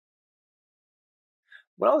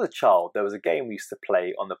When I was a child, there was a game we used to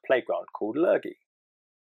play on the playground called Lurgy.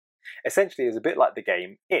 Essentially, it was a bit like the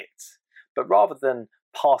game It, but rather than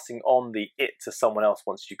passing on the It to someone else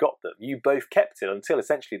once you got them, you both kept it until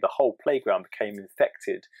essentially the whole playground became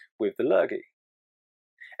infected with the Lurgy.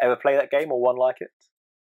 Ever play that game or one like it?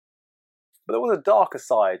 But there was a darker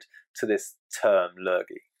side to this term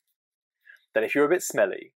Lurgy. That if you're a bit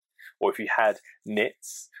smelly, or if you had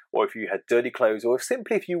nits, or if you had dirty clothes, or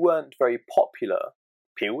simply if you weren't very popular,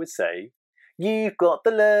 people would say, "You've got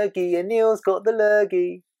the Lurgy and Neil's got the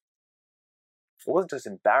Lurgy." It wasn't just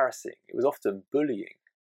embarrassing, it was often bullying.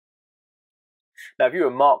 Now, if you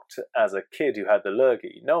were marked as a kid who had the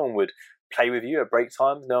Lurgy, no one would play with you at break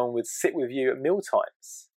times, no one would sit with you at meal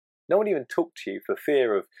times. No one even talked to you for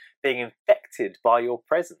fear of being infected by your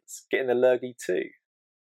presence, getting the Lurgy too.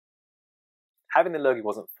 Having the Lurgy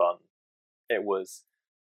wasn't fun. It was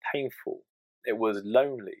painful. It was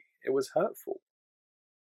lonely. It was hurtful.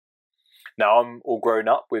 Now I'm all grown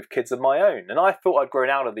up with kids of my own, and I thought I'd grown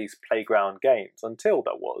out of these playground games until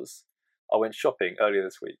I went shopping earlier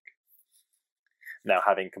this week. Now,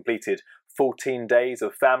 having completed 14 days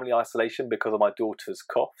of family isolation because of my daughter's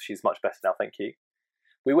cough, she's much better now, thank you,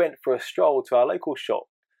 we went for a stroll to our local shop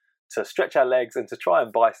to stretch our legs and to try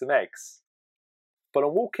and buy some eggs. But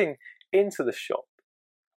on walking into the shop,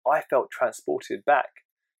 I felt transported back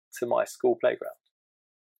to my school playground.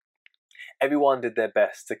 Everyone did their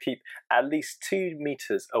best to keep at least 2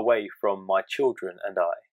 meters away from my children and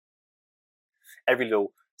I. Every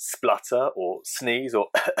little splutter or sneeze or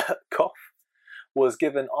cough was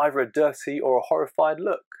given either a dirty or a horrified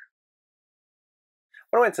look.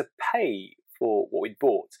 When I went to pay for what we'd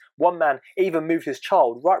bought, one man even moved his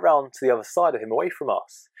child right round to the other side of him, away from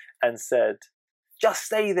us, and said, "Just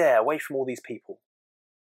stay there, away from all these people."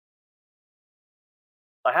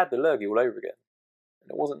 I had the Lurgy all over again, and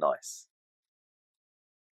it wasn't nice.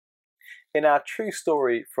 In our true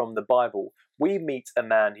story from the Bible, we meet a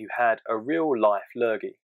man who had a real-life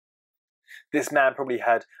Lurgy. This man probably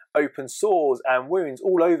had open sores and wounds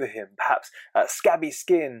all over him, perhaps scabby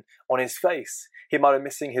skin on his face. He might have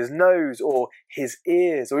missing his nose or his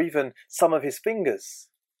ears or even some of his fingers.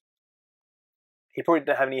 He probably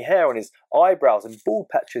didn't have any hair on his eyebrows and bald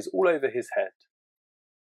patches all over his head.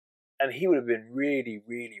 And he would have been really,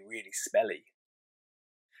 really, really smelly.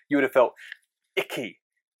 You would have felt icky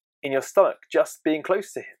in your stomach just being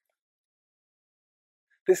close to him.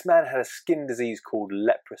 This man had a skin disease called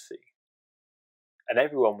leprosy, and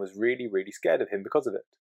everyone was really, really scared of him because of it.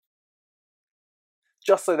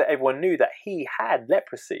 Just so that everyone knew that he had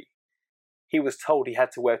leprosy, he was told he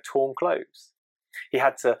had to wear torn clothes. He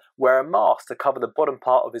had to wear a mask to cover the bottom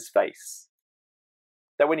part of his face.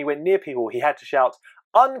 That when he went near people, he had to shout,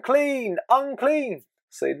 "Unclean! Unclean!"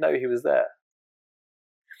 so they'd know he was there.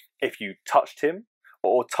 If you touched him,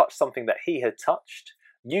 or touched something that he had touched,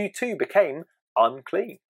 you too became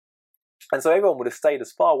unclean. And so everyone would have stayed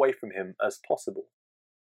as far away from him as possible.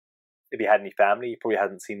 If he had any family, he probably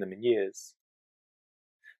hadn't seen them in years.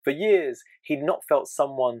 For years, he'd not felt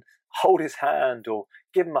someone hold his hand or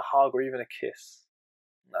give him a hug or even a kiss.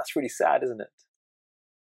 That's really sad, isn't it?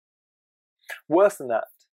 Worse than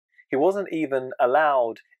that, he wasn't even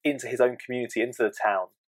allowed into his own community, into the town.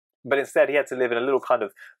 But instead, he had to live in a little kind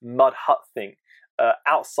of mud hut thing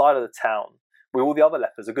outside of the town with all the other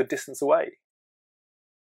lepers a good distance away.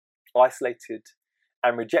 Isolated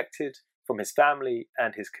and rejected from his family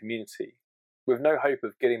and his community, with no hope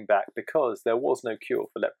of getting back because there was no cure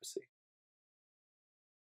for leprosy.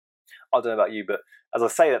 I don't know about you, but as I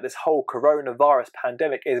say that, this whole coronavirus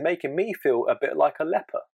pandemic is making me feel a bit like a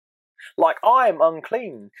leper. Like I am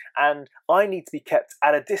unclean and I need to be kept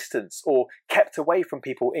at a distance or kept away from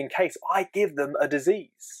people in case I give them a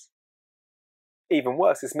disease. Even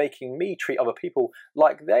worse, it's making me treat other people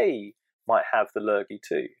like they might have the Lurgy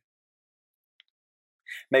too.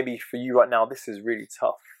 Maybe for you right now, this is really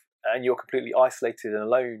tough and you're completely isolated and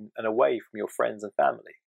alone and away from your friends and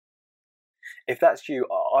family. If that's you,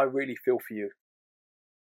 I really feel for you.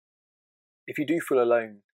 If you do feel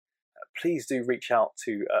alone, please do reach out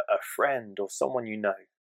to a friend or someone you know.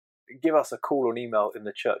 Give us a call or an email in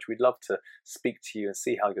the church. We'd love to speak to you and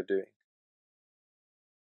see how you're doing.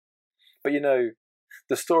 But you know,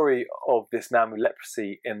 the story of this man with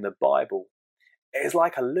leprosy in the Bible is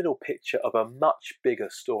like a little picture of a much bigger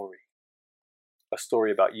story. A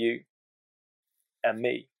story about you and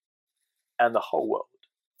me and the whole world.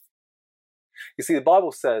 You see, the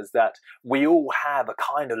Bible says that we all have a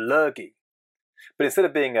kind of Lurgy, but instead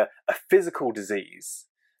of being a physical disease,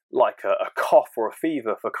 like a cough or a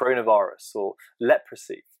fever for coronavirus or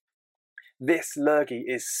leprosy, this Lurgy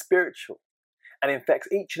is spiritual, and infects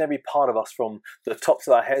each and every part of us from the tops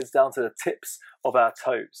of our heads down to the tips of our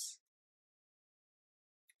toes.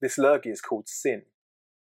 This lurgy is called sin,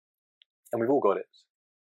 and we've all got it.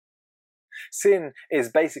 Sin is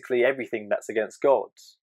basically everything that's against God.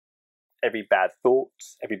 Every bad thought,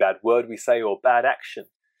 every bad word we say or bad action,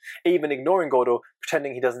 even ignoring God or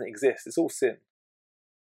pretending he doesn't exist, it's all sin.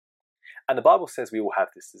 And the Bible says we all have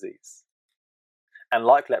this disease. And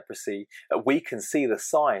like leprosy, we can see the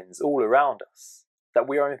signs all around us that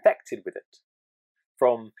we are infected with it.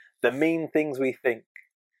 From the mean things we think,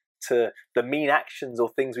 to the mean actions or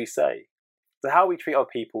things we say, to how we treat our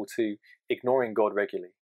people, to ignoring God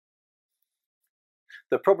regularly.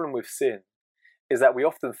 The problem with sin is that we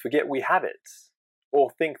often forget we have it,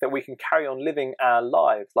 or think that we can carry on living our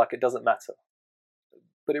lives like it doesn't matter.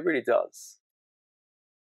 But it really does.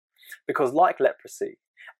 Because like leprosy,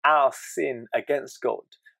 our sin against God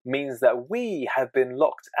means that we have been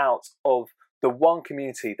locked out of the one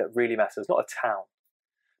community that really matters, not a town,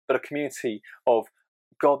 but a community of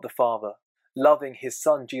God the Father, loving his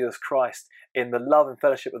Son Jesus Christ in the love and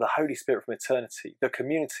fellowship of the Holy Spirit from eternity, the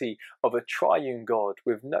community of a triune God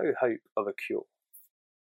with no hope of a cure.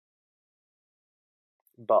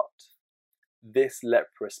 But this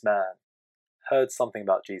leprous man heard something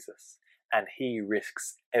about Jesus, and he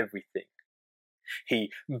risks everything.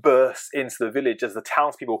 He bursts into the village as the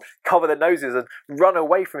townspeople cover their noses and run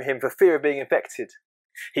away from him for fear of being infected.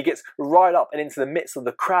 He gets right up and into the midst of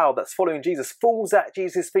the crowd that's following Jesus, falls at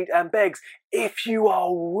Jesus' feet and begs, "If you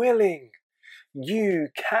are willing, you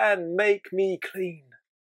can make me clean."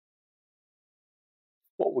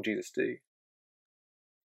 What will Jesus do?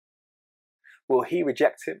 Will he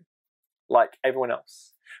reject him like everyone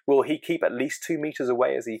else? Will he keep at least 2 meters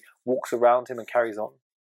away as he walks around him and carries on?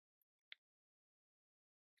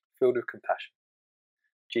 Filled with compassion,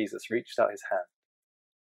 Jesus reached out his hand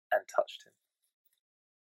and touched him.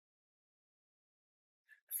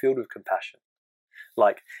 Filled with compassion,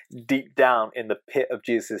 like deep down in the pit of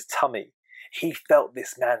Jesus' tummy, he felt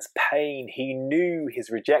this man's pain. He knew his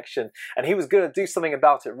rejection, and he was going to do something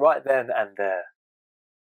about it right then and there.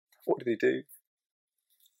 What did he do?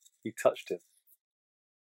 He touched him.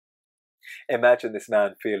 Imagine this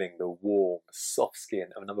man feeling the warm, soft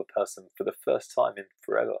skin of another person for the first time in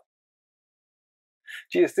forever.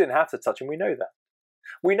 Jesus didn't have to touch him, we know that.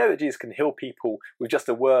 We know that Jesus can heal people with just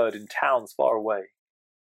a word in towns far away.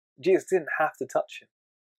 Jesus didn't have to touch him.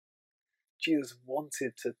 Jesus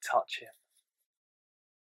wanted to touch him.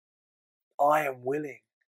 "I am willing,"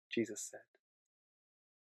 Jesus said.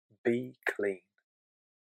 "Be clean."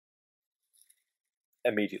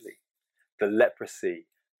 Immediately, the leprosy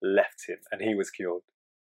left him and he was cured.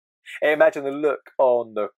 Imagine the look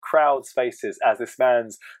on the crowd's faces as this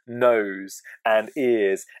man's nose and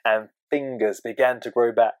ears and fingers began to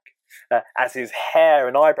grow back, as his hair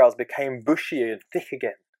and eyebrows became bushy and thick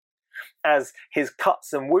again, as his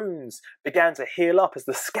cuts and wounds began to heal up, as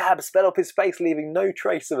the scabs fell off his face, leaving no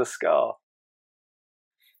trace of a scar.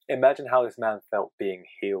 Imagine how this man felt being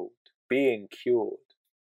healed, being cured.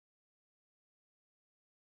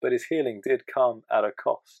 But his healing did come at a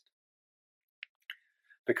cost.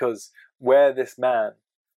 Because where this man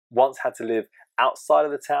once had to live outside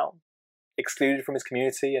of the town, excluded from his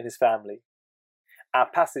community and his family, our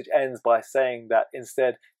passage ends by saying that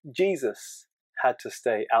instead Jesus had to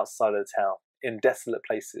stay outside of the town, in desolate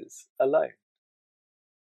places, alone.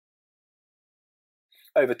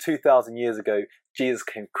 Over 2,000 years ago, Jesus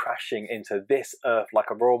came crashing into this earth like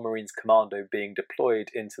a Royal Marines commando being deployed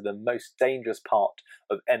into the most dangerous part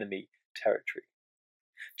of enemy territory.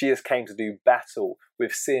 Jesus came to do battle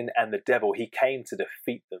with sin and the devil. He came to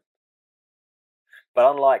defeat them. But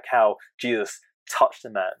unlike how Jesus touched a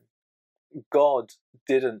man, God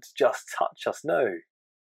didn't just touch us, no.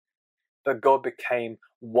 But God became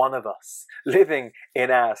one of us, living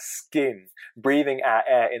in our skin, breathing our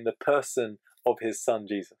air in the person of his Son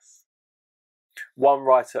Jesus. One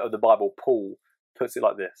writer of the Bible, Paul, puts it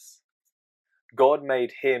like this: God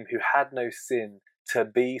made him who had no sin to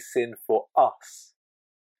be sin for us,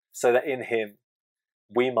 so that in him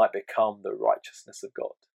we might become the righteousness of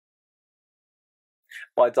God.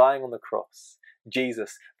 By dying on the cross,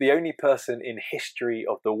 Jesus, the only person in history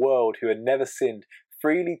of the world who had never sinned,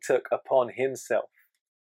 freely took upon himself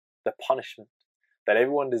the punishment that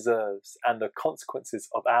everyone deserves and the consequences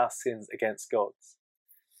of our sins against God's,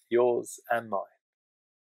 yours and mine.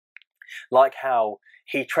 Like how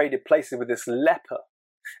he traded places with this leper,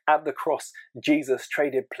 at the cross, Jesus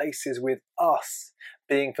traded places with us,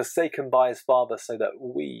 being forsaken by his Father so that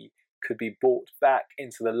we could be brought back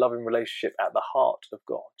into the loving relationship at the heart of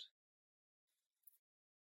God.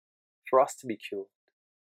 For us to be cured,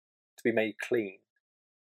 to be made clean,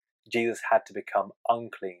 Jesus had to become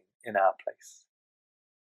unclean in our place.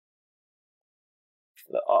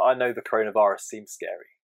 I know the coronavirus seems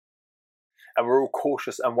scary, and we're all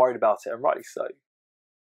cautious and worried about it, and rightly so.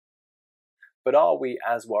 But are we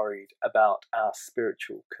as worried about our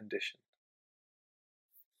spiritual condition?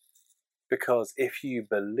 Because if you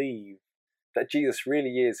believe that Jesus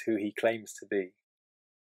really is who he claims to be,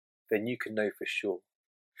 then you can know for sure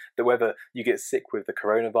that whether you get sick with the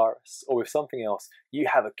coronavirus or with something else, you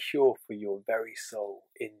have a cure for your very soul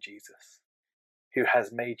in Jesus, who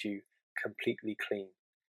has made you completely clean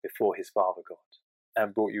before his Father God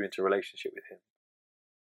and brought you into relationship with him.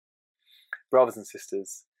 Brothers and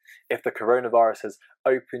sisters, if the coronavirus has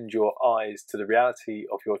opened your eyes to the reality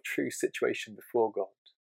of your true situation before God,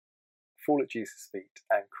 fall at Jesus' feet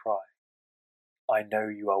and cry, I know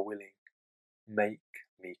you are willing, make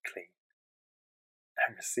me clean,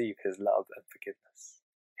 and receive his love and forgiveness,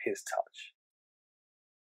 his touch.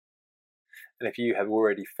 And if you have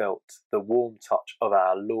already felt the warm touch of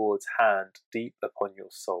our Lord's hand deep upon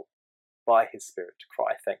your soul, by his Spirit,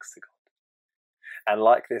 cry thanks to God. And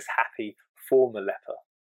like this happy former leper,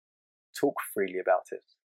 talk freely about it,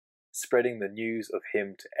 spreading the news of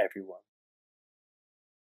him to everyone.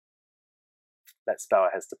 Let's bow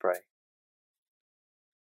our heads to pray.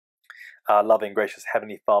 Our loving, gracious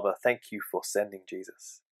Heavenly Father, thank you for sending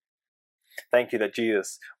Jesus. Thank you that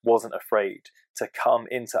Jesus wasn't afraid to come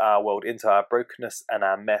into our world, into our brokenness and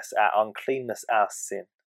our mess, our uncleanness, our sin,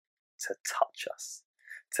 to touch us,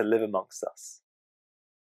 to live amongst us.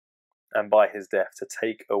 And by his death to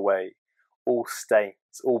take away all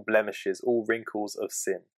stains, all blemishes, all wrinkles of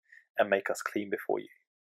sin, and make us clean before you.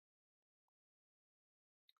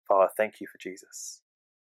 Father, thank you for Jesus.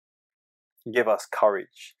 Give us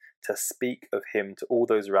courage to speak of him to all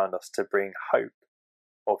those around us, to bring hope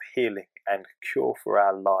of healing and cure for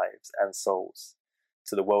our lives and souls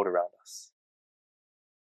to the world around us.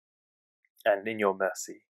 And in your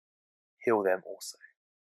mercy, heal them also.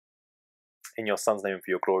 In your Son's name and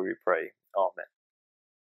for your glory we pray. Amen.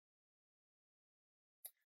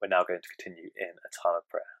 We're now going to continue in a time of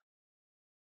prayer.